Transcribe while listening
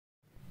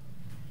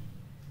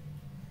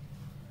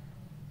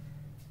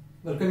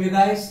Welcome you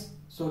guys.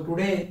 So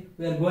today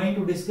we are going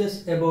to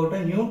discuss about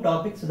a new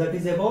topic, so that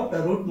is about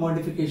a root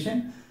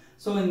modification.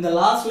 So in the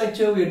last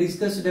lecture we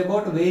discussed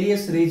about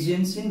various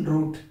regions in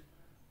root,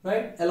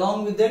 right?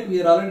 Along with that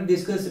we are already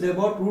discussed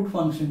about root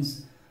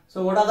functions.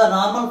 So what are the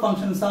normal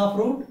functions of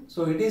root?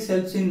 So it is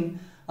helps in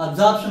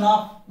absorption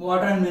of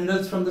water and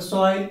minerals from the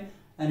soil,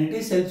 and it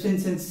is helps in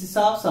synthesis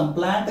of some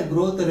plant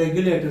growth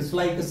regulators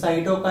like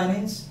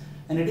cytokinins,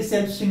 and it is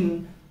helps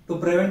in to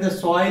prevent the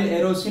soil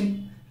erosion,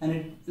 and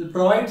it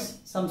provides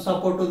some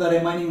support to the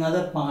remaining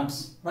other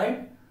parts,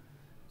 right?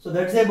 So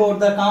that's about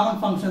the common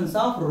functions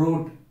of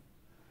root.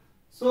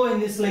 So in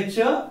this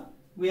lecture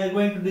we are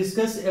going to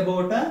discuss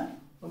about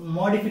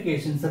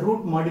modifications, the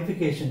root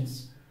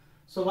modifications.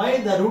 So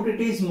why the root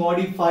it is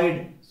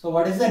modified? So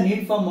what is the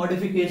need for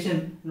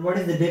modification and what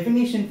is the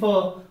definition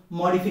for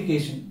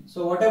modification?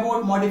 So what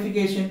about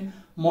modification?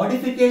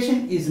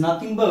 Modification is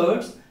nothing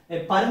but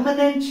a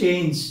permanent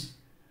change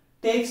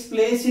takes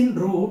place in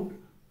root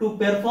to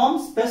perform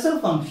special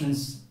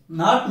functions,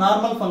 not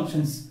normal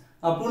functions.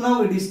 Up to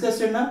now we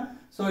discussed it.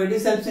 So it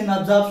is helps in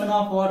absorption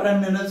of water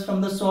and minerals from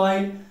the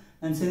soil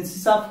and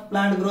synthesis of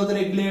plant growth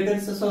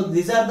regulators. So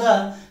these are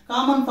the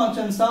common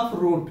functions of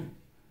root.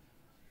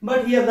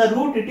 But here the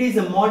root it is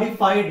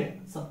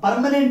modified. So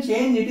permanent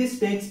change it is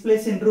takes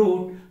place in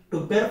root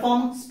to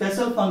perform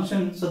special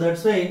function. So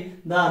that's why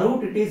the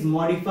root it is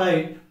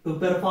modified to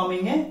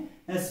performing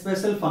a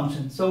special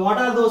function. So what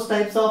are those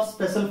types of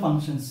special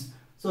functions?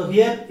 So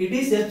here it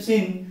is helps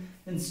in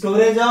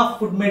storage of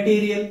food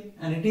material,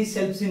 and it is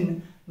helps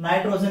in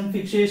nitrogen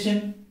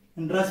fixation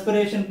and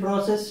respiration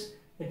process.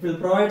 It will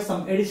provide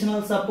some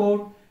additional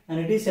support, and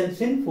it is helps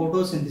in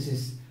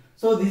photosynthesis.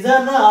 So these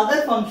are the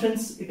other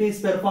functions it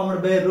is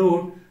performed by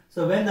root.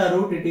 So when the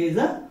root it is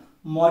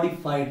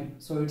modified.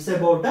 So it's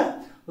about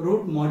a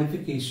root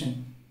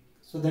modification.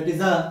 So that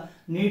is a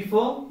need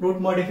for root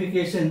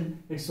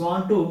modification. It's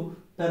want to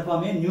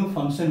perform a new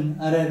function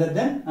rather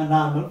than a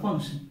normal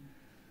function.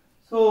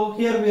 So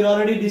here we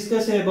already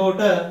discussed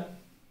about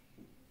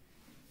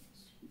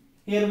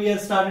here we have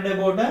started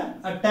about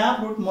a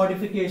taproot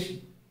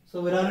modification.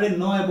 So we already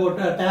know about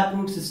a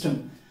taproot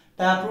system.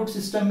 Taproot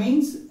system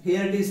means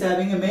here it is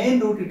having a main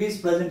root, it is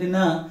present in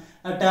a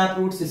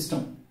taproot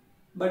system.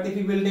 But if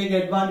you will take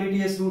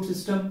adventitious root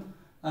system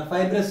or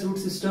fibrous root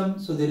system,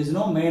 so there is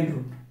no main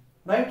root,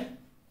 right?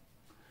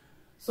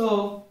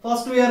 So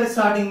first we are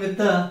starting with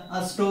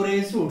the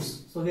storage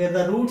roots. So here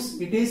the roots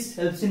it is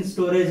helps in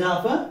storage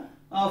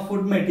of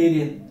food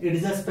material. It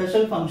is a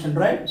special function,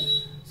 right?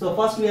 So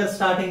first we are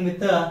starting with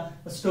the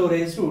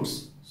storage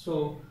roots.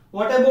 So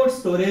what about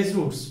storage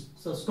roots?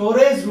 So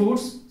storage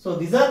roots, so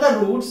these are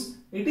the roots,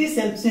 it is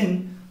helps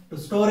in to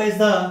storage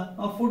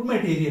the food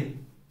material.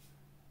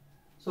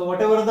 So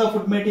whatever the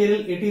food material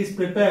it is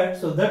prepared,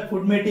 so that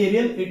food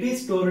material it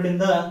is stored in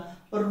the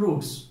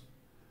roots.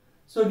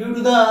 So due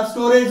to the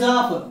storage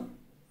of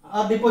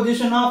or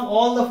deposition of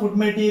all the food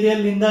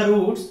material in the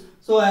roots,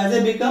 so as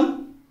it become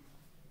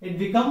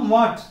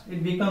what?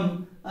 It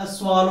become a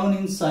swollen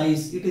in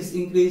size. It is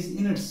increased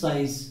in its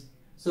size.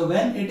 So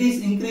when it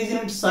is increased in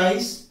its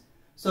size,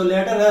 so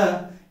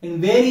later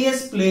in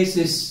various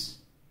places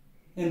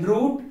in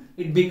root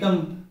it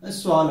become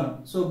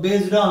swollen. So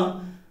based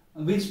on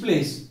which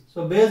place?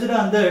 So based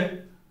on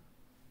that,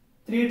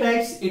 three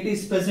types it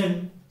is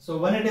present. So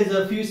one it is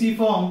a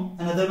fusiform,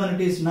 another one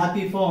it is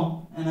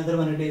napiform, another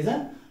one it is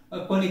a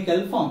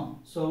conical form.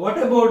 So what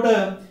about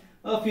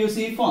a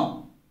fusiform?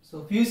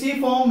 So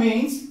fusiform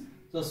means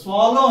so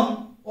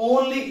swollen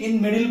only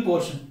in middle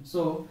portion.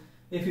 So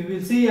if you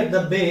will see at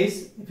the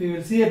base, if you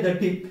will see at the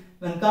tip,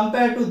 when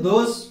compared to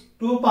those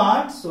two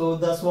parts, so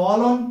the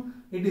swollen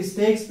it is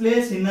takes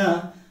place in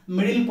a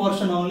middle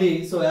portion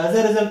only. So as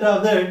a result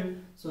of that,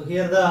 so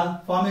here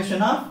the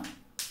formation of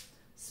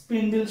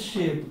spindle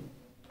shape,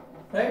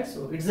 right?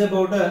 So it's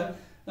about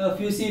a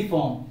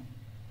fusiform.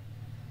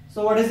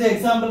 So what is the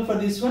example for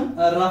this one?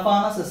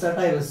 Raphanus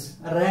sativus,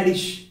 a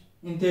radish.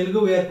 In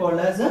Telugu we are called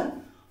as a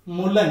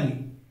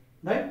mullangi,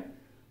 right?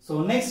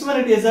 So next one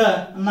it is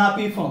a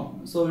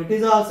napiform. So it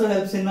is also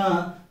helps in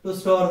to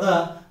store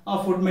the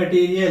food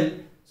material.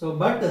 So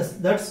but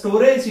that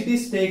storage it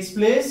is takes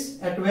place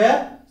at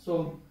where?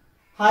 So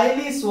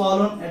highly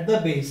swollen at the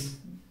base,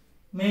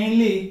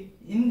 mainly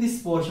in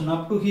this portion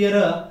up to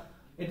here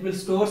it will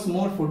stores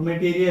more food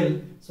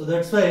material. So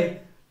that's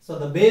why so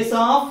the base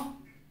of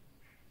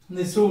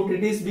this root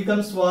it is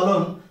becomes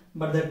swollen,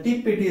 but the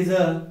tip it is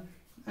a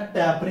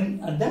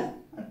tapering at the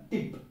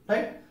tip,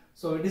 right?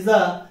 So it is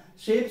a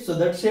shape, so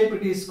that shape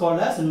it is called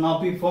as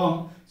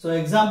napiform. So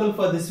example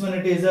for this one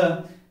it is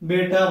a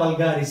beta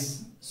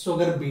vulgaris,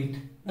 sugar beet,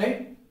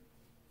 right?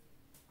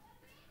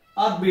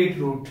 Or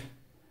beetroot.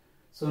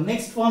 So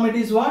next form it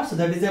is what? So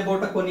that is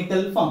about a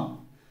conical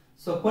form.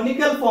 So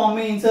conical form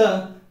means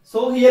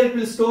so here it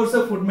will store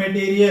the food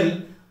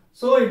material,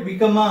 so it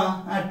become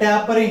a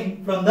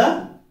tapering from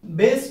the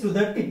base to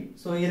the tip.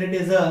 So here it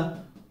is a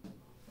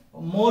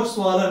more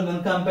swollen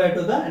when compared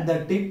to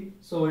the tip.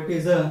 So it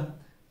is a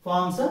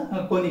forms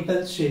a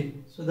conical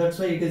shape. So that's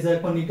why it is a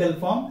conical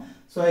form.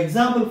 So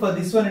example for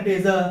this one, it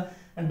is a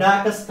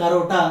Dacus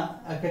carota,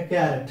 a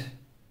carrot,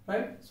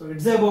 right? So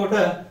it's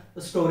about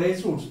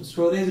storage roots.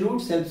 Storage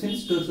roots helps in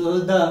to store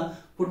the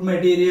food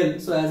material.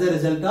 So as a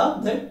result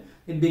of that,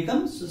 it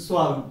becomes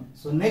swollen.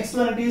 So next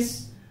one, it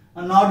is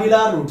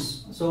nodular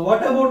roots. So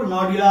what about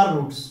nodular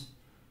roots?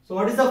 So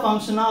what is the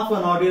function of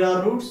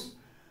nodular roots?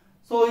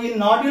 So in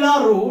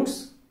nodular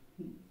roots,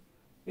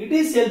 it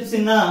is helps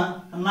in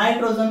a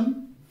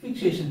nitrogen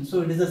fixation.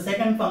 So it is the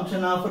second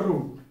function of a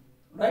root,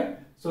 right?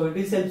 So it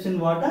is helps in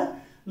what?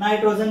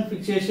 Nitrogen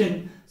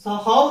fixation. So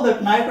how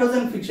that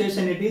nitrogen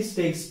fixation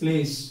takes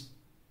place?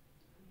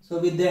 So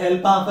with the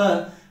help of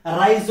a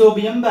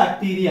rhizobium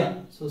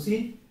bacteria. So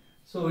see,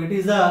 so it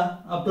is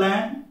a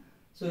plant.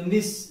 So in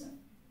this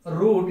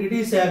root, it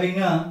is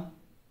having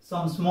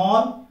some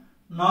small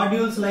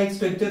nodules like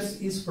structures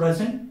is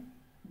present,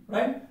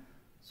 right?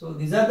 So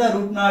these are the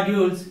root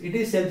nodules. It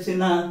is helps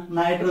in a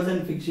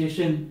nitrogen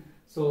fixation.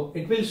 So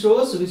it will show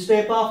us which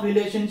type of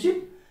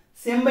relationship?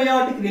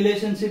 Symbiotic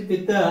relationship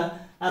with a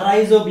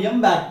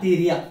rhizobium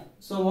bacteria.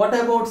 So what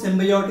about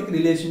symbiotic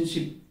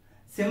relationship?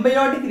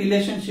 Symbiotic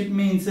relationship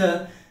means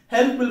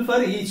helpful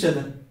for each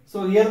other.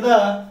 So here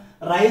the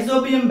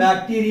rhizobium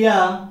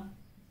bacteria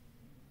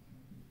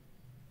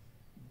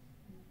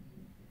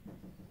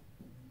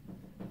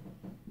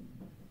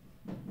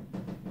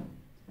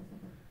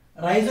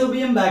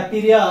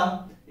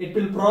it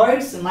will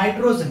provide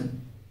nitrogen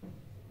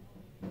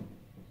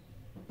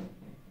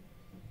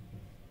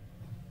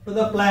to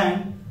the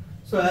plant.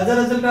 So as a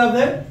result of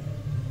that,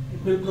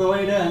 it will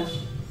provide a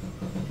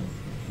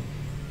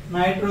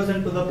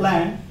nitrogen to the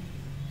plant.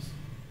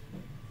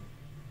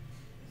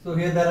 So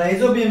here the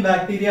rhizobium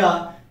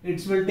bacteria,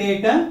 it will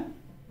take a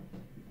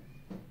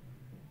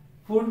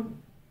food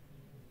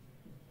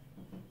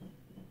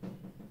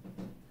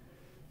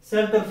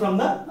shelter from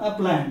the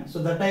plant.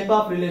 So the type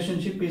of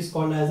relationship is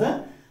called as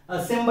a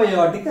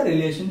symbiotic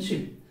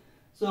relationship.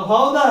 So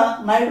how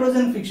the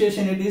nitrogen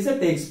fixation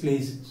takes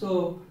place?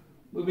 So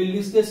we will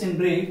discuss in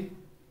brief.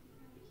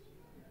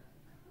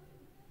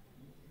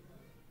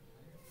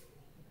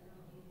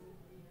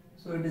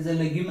 So it is a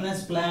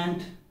leguminous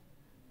plant,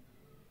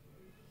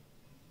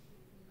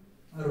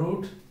 a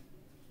root.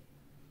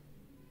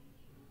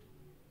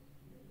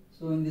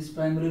 So in this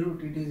primary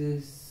root, it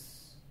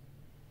is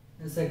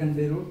a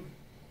secondary root,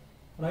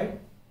 right?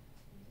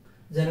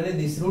 Generally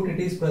this root, it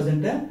is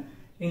present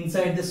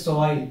inside the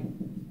soil.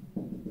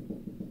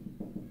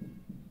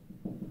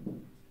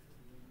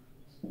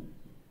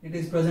 It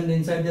is present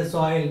inside the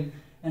soil,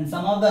 and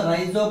some of the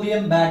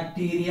rhizobium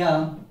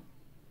bacteria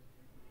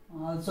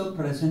also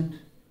present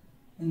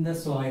in the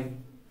soil.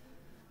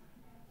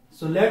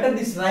 So later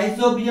this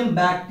rhizobium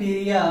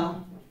bacteria,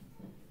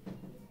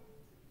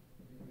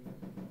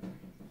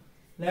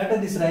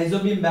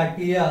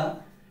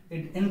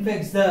 it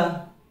infects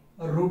the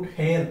root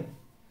hair,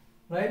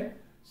 right?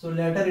 So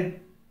later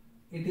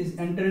it is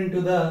entered into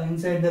the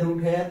inside the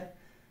root hair.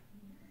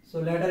 So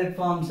later it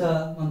forms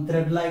one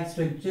thread-like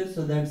structure.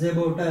 So that's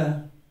about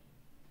a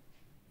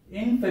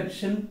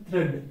infection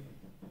thread.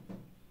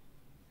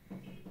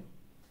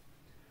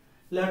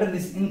 Later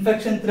this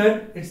infection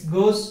thread, it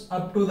goes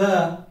up to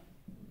the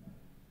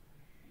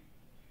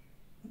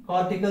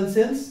cortical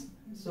cells.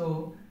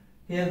 So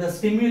here the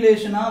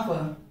stimulation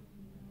of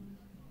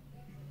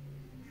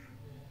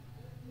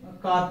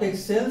cortex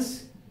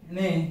cells in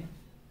a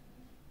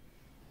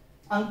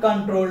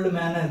uncontrolled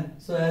manner.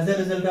 So as a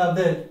result of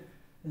that,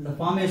 the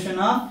formation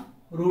of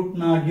root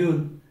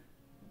nodule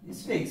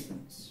takes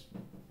place.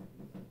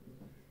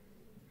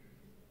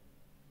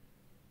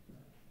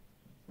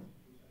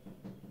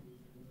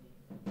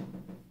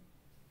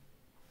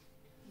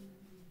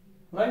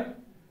 Right?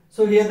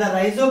 So here the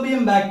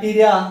rhizobium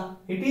bacteria,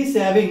 it is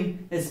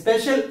having a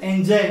special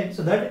enzyme.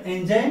 So that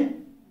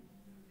enzyme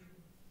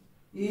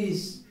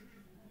is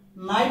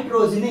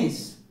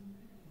nitrogenase.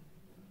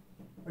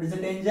 What is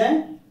that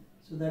enzyme?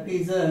 So that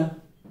is a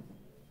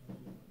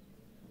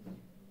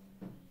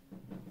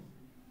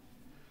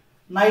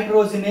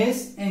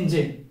nitrogenase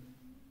enzyme,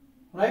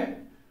 right?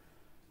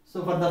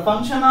 So for the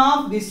function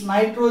of this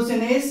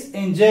nitrogenase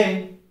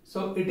enzyme,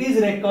 so it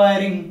is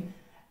requiring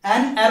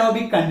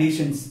anaerobic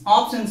conditions,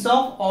 absence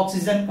of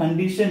oxygen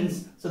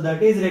conditions. So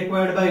that is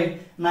required by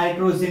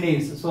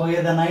nitrogenase. So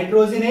here the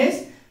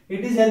nitrogenase,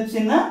 it is helps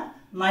in a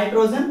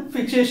nitrogen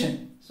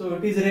fixation. So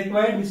it is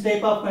required which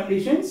type of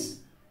conditions?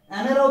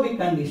 Anaerobic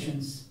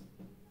conditions.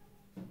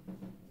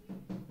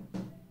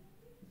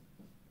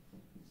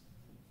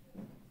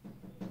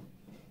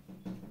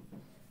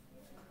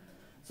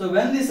 So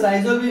when this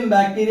rhizobium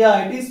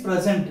bacteria, it is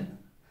present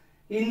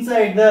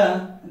inside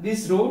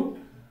this root.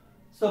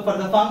 So for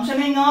the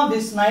functioning of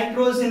this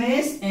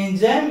nitrogenase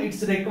enzyme,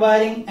 it's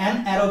requiring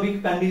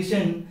anaerobic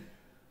condition.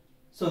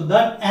 So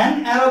that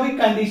anaerobic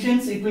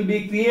conditions, it will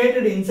be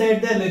created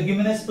inside the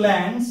leguminous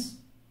plants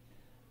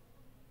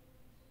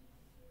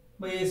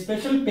by a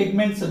special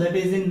pigment. So that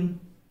is in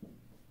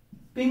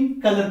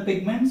pink color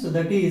pigment. So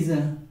that is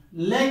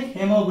like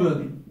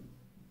hemoglobin.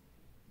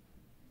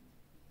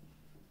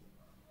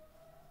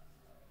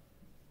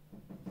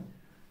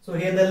 So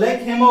here the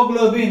leg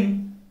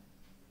hemoglobin,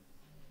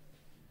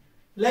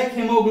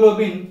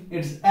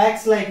 it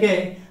acts like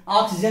a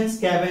oxygen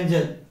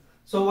scavenger.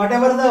 So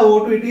whatever the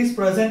O2 it is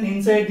present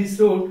inside this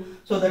root,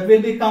 so that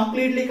will be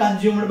completely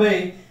consumed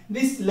by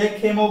this leg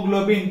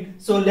hemoglobin.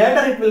 So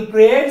later it will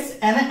create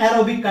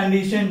anaerobic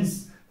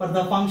conditions for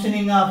the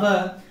functioning of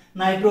a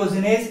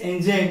nitrogenase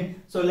enzyme.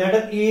 So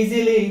later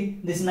easily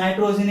this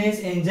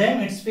nitrogenase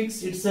enzyme it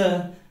fixes its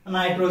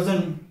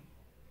nitrogen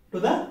to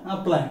the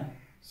plant.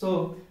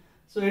 So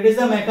it is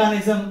a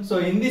mechanism. So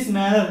in this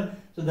manner,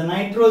 so the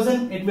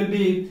nitrogen it will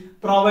be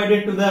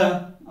provided to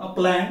the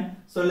plant.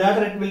 So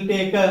later it will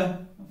take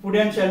food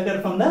and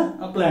shelter from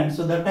the plant.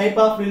 So the type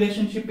of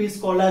relationship is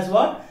called as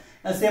what?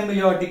 A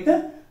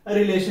symbiotic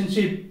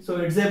relationship. So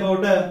it's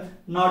about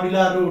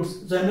nodular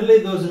roots. Generally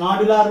those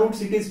nodular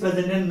roots it is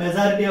present in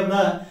majority of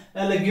the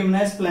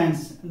leguminous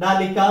plants.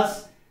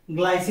 Dolichos,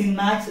 glycine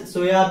max,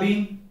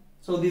 soybean.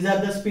 So these are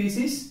the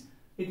species.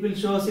 It will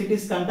show it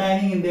is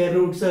containing in their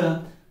roots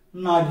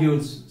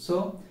nodules.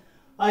 So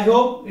I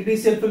hope it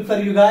is helpful for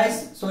you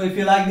guys. So if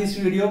you like this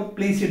video,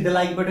 please hit the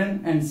like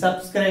button and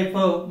subscribe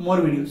for more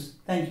videos.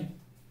 Thank you.